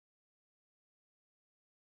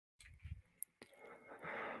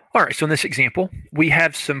All right, so in this example, we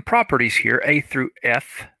have some properties here, a through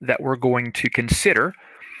f, that we're going to consider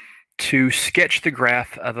to sketch the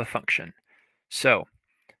graph of a function. So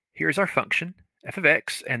here's our function, f of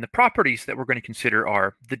x, and the properties that we're going to consider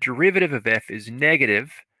are the derivative of f is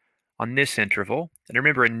negative on this interval. And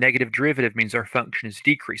remember, a negative derivative means our function is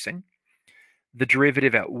decreasing. The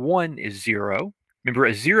derivative at 1 is 0. Remember,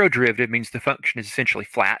 a 0 derivative means the function is essentially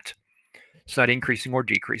flat. It's not increasing or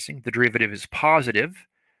decreasing. The derivative is positive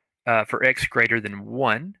for x greater than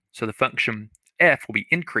 1. So the function f will be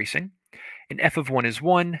increasing. And f of 1 is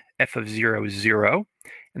 1, f of 0 is 0.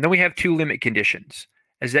 And then we have two limit conditions.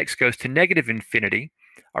 As x goes to negative infinity,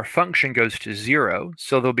 our function goes to 0.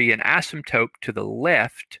 So there'll be an asymptote to the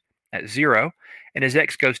left at 0. And as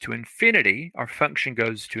x goes to infinity, our function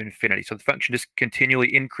goes to infinity. So the function just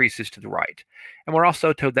continually increases to the right. And we're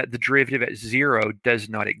also told that the derivative at 0 does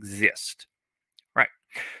not exist. Right.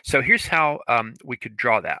 So here's how we could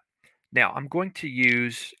draw that. Now, I'm going to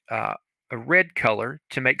use a red color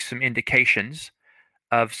to make some indications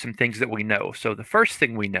of some things that we know. So the first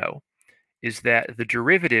thing we know is that the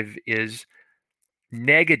derivative is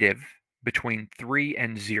negative between 3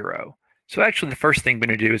 and 0. So actually, the first thing I'm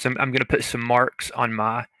going to do is I'm going to put some marks on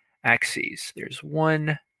my axes. There's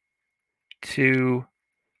 1, 2,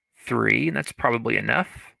 3, and that's probably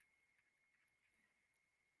enough.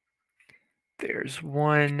 There's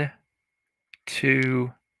 1,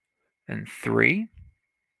 2, and 3.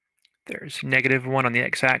 There's -1 on the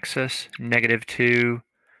x-axis, -2,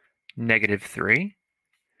 -3.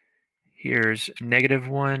 Here's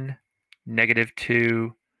 -1,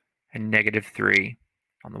 -2, and -3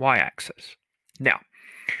 on the y-axis. Now,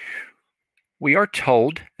 we are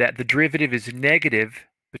told that the derivative is negative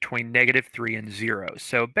between -3 and 0.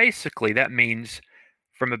 So basically, that means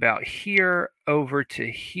from about here over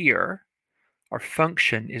to here, our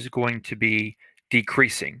function is going to be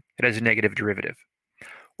decreasing. It has a negative derivative.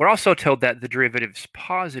 We're also told that the derivative is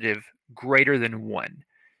positive greater than 1.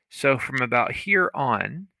 So from about here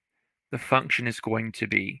on, the function is going to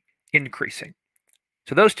be increasing.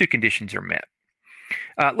 So those two conditions are met.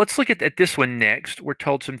 Let's look at this one next. We're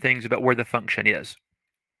told some things about where the function is.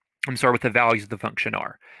 I'm sorry, what the values of the function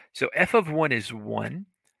are. So f of 1 is 1.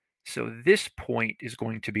 So this point is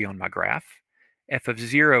going to be on my graph. F of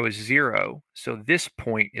 0 is 0. So this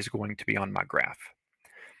point is going to be on my graph.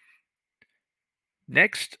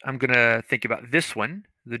 Next, I'm going to think about this one.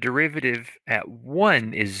 The derivative at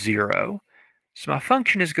 1 is 0. So my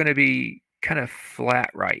function is going to be kind of flat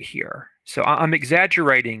right here. So I'm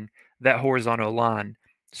exaggerating that horizontal line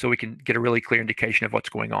so we can get a really clear indication of what's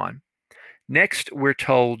going on. Next, we're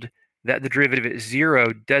told that the derivative at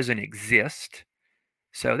 0 doesn't exist.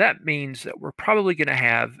 So that means that we're probably going to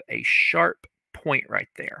have a sharp point right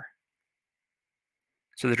there.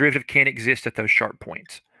 So the derivative can't exist at those sharp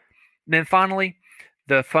points. And then finally,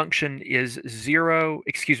 the function is 0,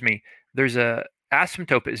 there's a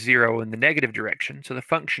asymptote at 0 in the negative direction. So the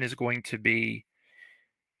function is going to be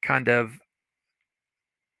kind of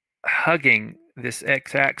hugging this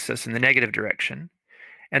x-axis in the negative direction.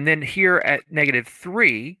 And then here at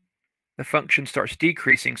 -3, the function starts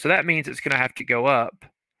decreasing. So that means it's going to have to go up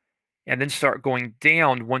and then start going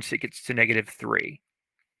down once it gets to -3.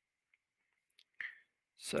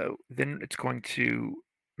 So then it's going to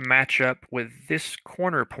match up with this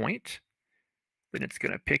corner point. Then it's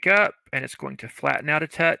going to pick up and it's going to flatten out a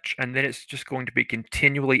touch, and then it's just going to be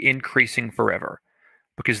continually increasing forever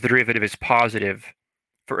because the derivative is positive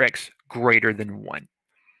for x greater than 1.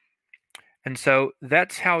 And so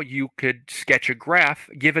that's how you could sketch a graph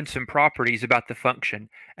given some properties about the function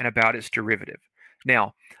and about its derivative.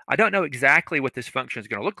 Now, I don't know exactly what this function is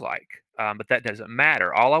going to look like, but that doesn't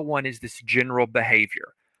matter. All I want is this general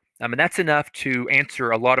behavior. And that's enough to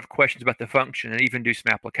answer a lot of questions about the function and even do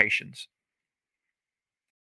some applications.